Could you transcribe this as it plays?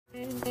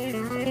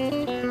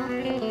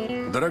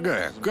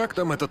Дорогая, как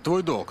там этот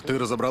твой долг? Ты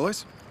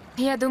разобралась?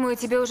 Я думаю,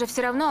 тебе уже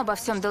все равно обо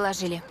всем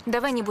доложили.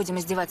 Давай не будем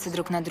издеваться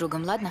друг над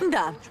другом, ладно?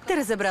 Да, ты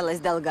разобралась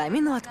с долгами,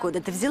 но откуда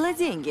ты взяла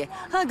деньги?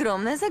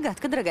 Огромная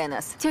загадка, дорогая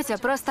Наз. Тетя,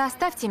 просто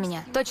оставьте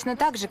меня. Точно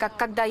так же, как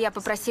когда я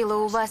попросила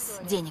у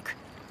вас денег.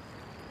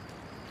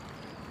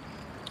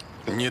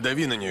 Не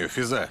дави на нее,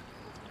 Физа.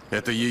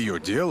 Это ее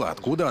дело,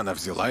 откуда она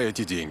взяла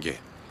эти деньги.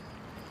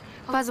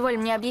 Позволь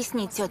мне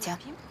объяснить, тетя.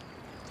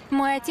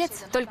 Мой отец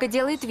только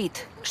делает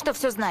вид, что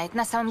все знает.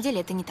 На самом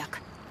деле это не так.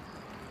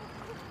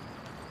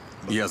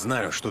 Я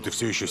знаю, что ты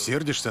все еще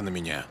сердишься на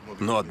меня,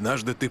 но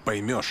однажды ты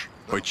поймешь,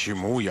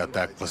 почему я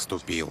так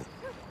поступил.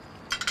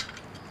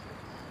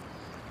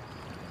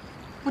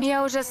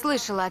 Я уже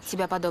слышала от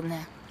тебя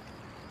подобное.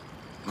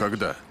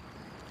 Когда?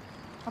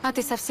 А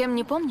ты совсем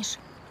не помнишь?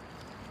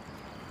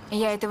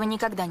 Я этого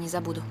никогда не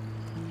забуду.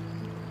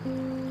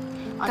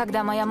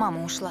 Когда моя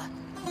мама ушла.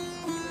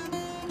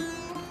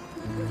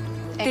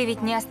 Ты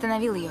ведь не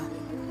остановил ее.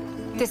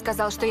 Ты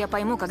сказал, что я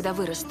пойму, когда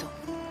вырасту.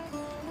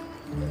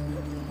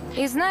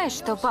 И знаешь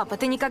что, папа,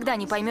 ты никогда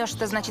не поймешь,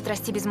 что значит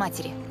расти без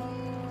матери.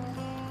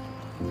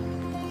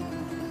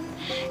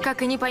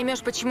 Как и не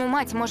поймешь, почему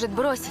мать может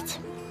бросить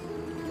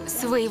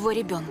своего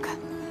ребенка.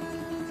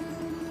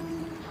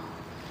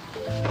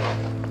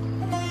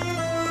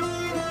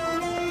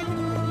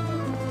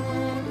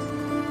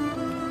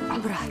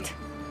 Брат,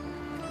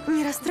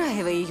 не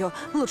расстраивай ее.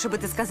 Лучше бы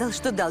ты сказал,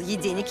 что дал ей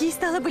денег, ей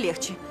стало бы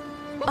легче.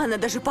 Она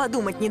даже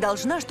подумать не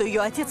должна, что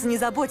ее отец не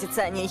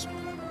заботится о ней.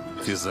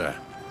 Физа,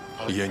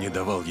 я не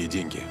давал ей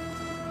деньги.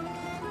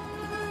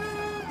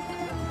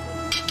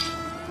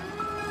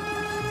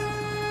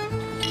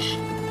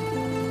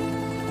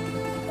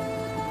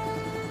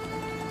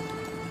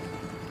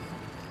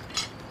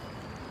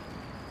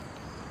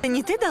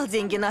 Не ты дал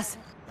деньги, Наз?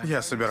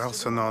 Я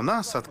собирался, но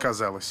Наз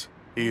отказалась.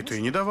 И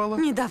ты не давала?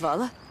 Не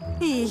давала.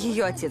 И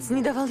ее отец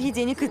не давал ей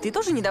денег, и ты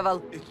тоже не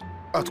давал.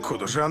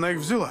 Откуда же она их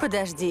взяла?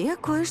 Подожди,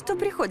 кое-что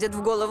приходит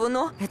в голову,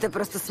 но это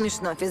просто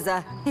смешно,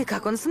 Физа. И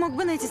как он смог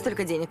бы найти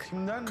столько денег?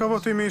 Кого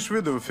ты имеешь в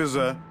виду,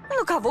 Физа?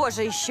 Ну кого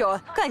же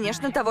еще?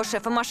 Конечно, того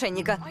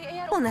шефа-мошенника.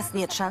 У нас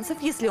нет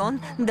шансов, если он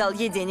дал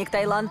ей денег,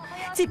 Тайлан.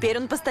 Теперь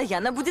он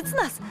постоянно будет с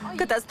нас.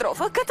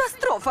 Катастрофа,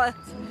 катастрофа!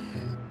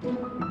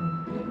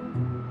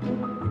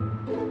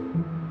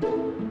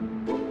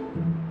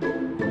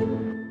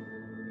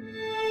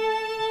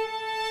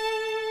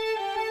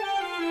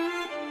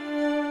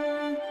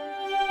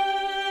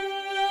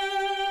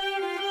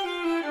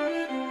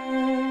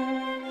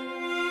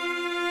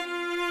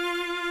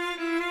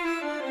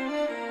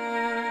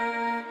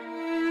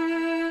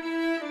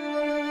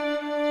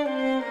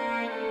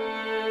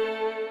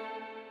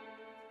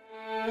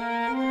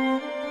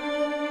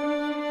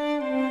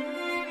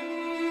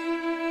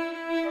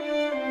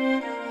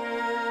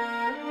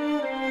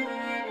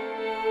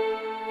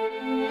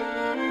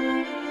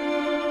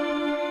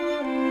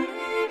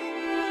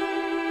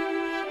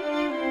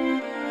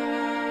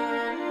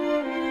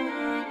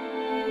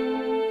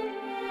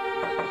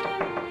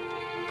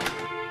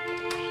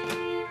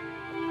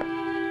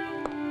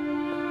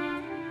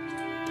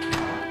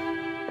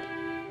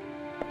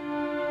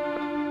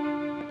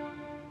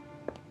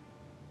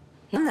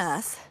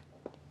 Наз.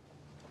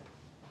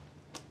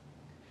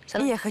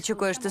 Я хочу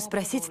кое-что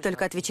спросить,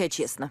 только отвечай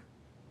честно.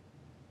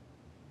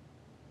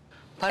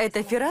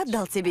 Это Фират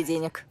дал тебе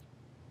денег?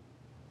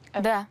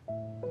 Да.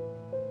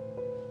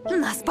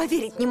 Наз,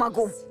 поверить не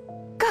могу.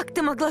 Как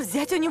ты могла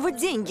взять у него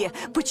деньги?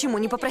 Почему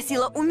не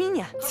попросила у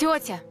меня?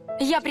 Тетя,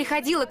 я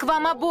приходила к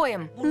вам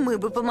обоим. Мы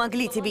бы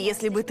помогли тебе,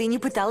 если бы ты не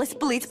пыталась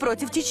плыть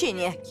против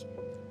течения.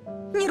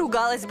 Не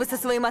ругалась бы со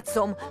своим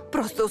отцом,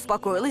 просто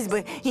успокоилась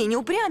бы и не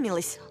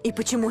упрямилась. И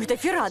почему это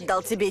Фират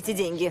дал тебе эти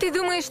деньги? Ты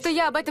думаешь, что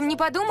я об этом не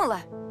подумала?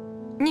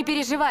 Не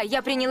переживай,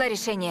 я приняла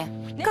решение.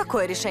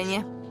 Какое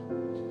решение?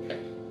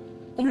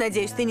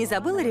 Надеюсь, ты не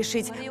забыла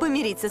решить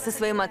помириться со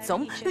своим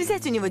отцом,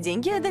 взять у него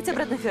деньги и отдать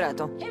обратно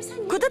Фирату.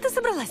 Куда ты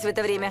собралась в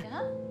это время?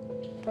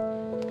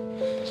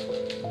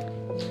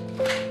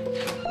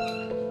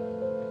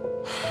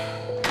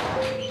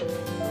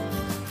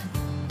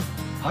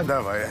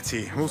 Давай,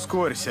 Ати,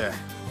 ускорься.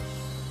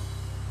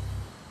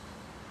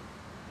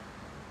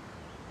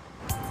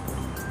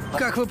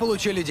 Как вы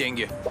получили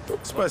деньги?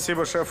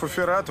 Спасибо шефу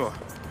Фирату.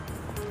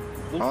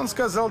 Он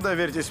сказал,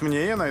 доверьтесь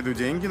мне, я найду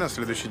деньги. На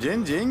следующий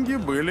день деньги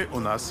были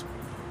у нас.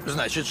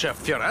 Значит, шеф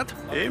Фират?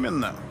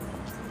 Именно.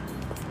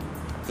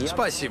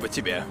 Спасибо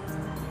тебе.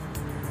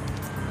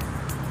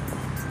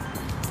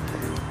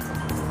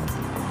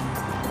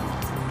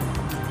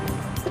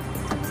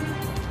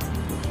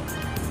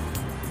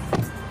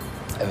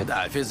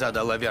 Да, Физа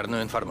дала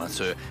верную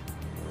информацию.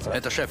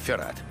 Это шеф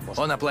Фират.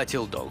 Он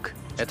оплатил долг.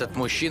 Этот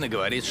мужчина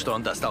говорит, что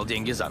он достал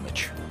деньги за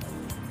ночь.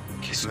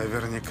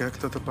 Наверняка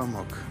кто-то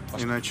помог.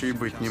 Иначе и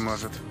быть не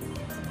может.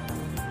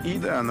 И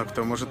да, но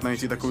кто может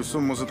найти такую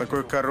сумму за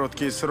такой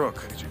короткий срок?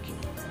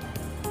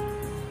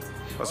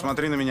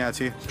 Посмотри на меня,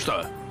 Ати.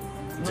 Что?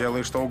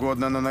 Делай что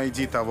угодно, но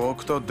найди того,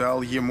 кто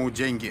дал ему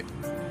деньги.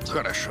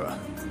 Хорошо.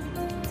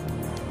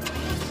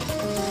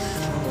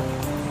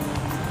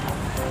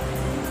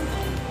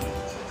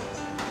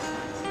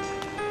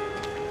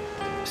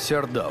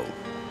 Сердал.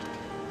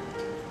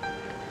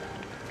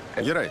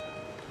 Герай,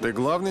 ты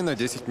главный на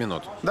 10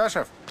 минут. Да,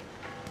 шеф.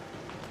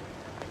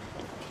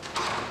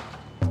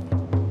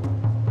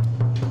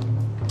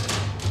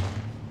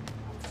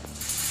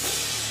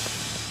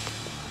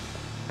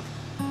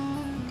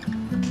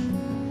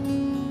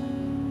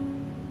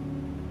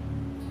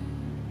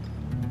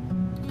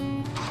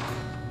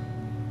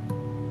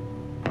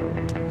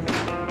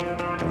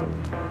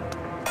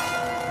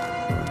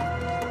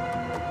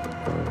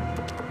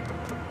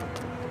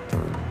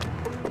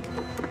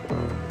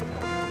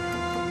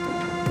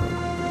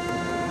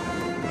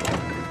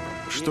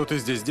 Что ты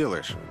здесь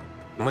делаешь?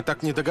 Мы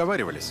так не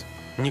договаривались.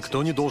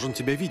 Никто не должен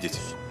тебя видеть.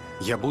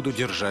 Я буду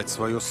держать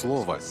свое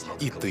слово.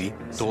 И ты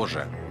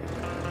тоже.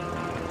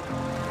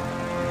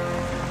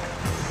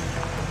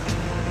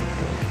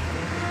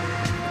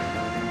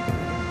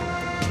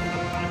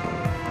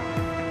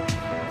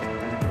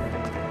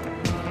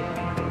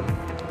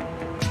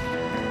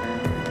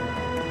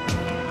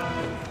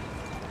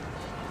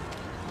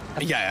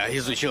 Я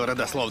изучил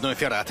родословную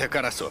Фирата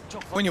Карасу.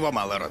 У него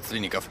мало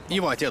родственников.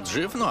 Его отец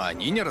жив, но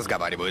они не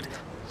разговаривают.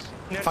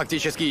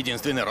 Фактически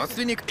единственный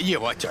родственник —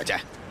 его тетя.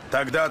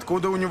 Тогда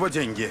откуда у него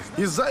деньги?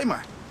 Из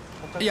займа?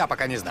 Я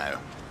пока не знаю.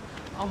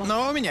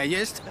 Но у меня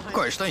есть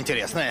кое-что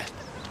интересное.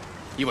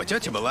 Его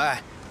тетя была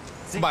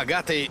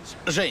богатой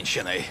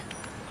женщиной.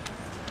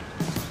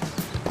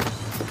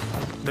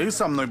 Ты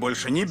со мной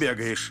больше не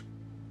бегаешь.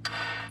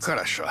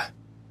 Хорошо.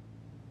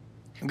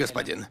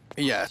 Господин,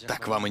 я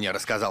так вам и не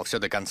рассказал все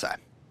до конца.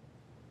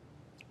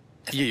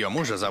 Ее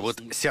мужа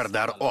зовут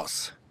Сердар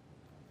Ос.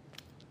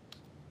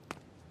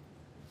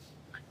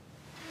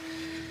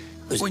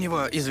 У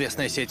него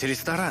известная сеть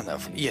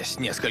ресторанов, есть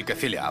несколько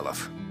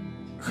филиалов.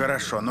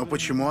 Хорошо, но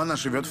почему она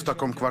живет в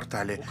таком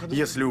квартале,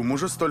 если у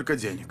мужа столько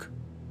денег?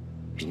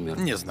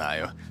 Не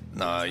знаю,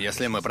 но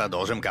если мы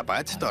продолжим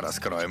копать, то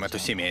раскроем эту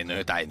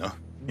семейную тайну.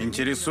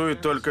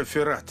 Интересует только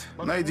Фират.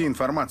 Найди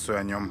информацию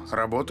о нем.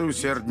 Работай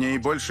усерднее и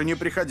больше не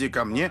приходи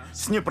ко мне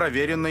с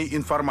непроверенной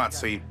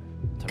информацией.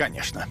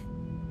 Конечно.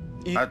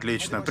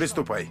 Отлично,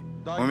 приступай.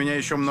 У меня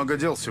еще много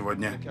дел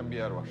сегодня.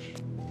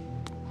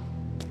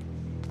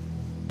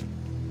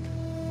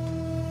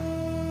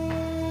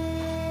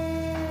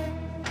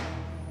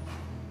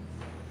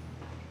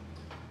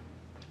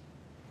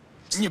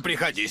 Не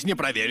приходи с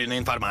непроверенной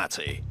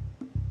информацией.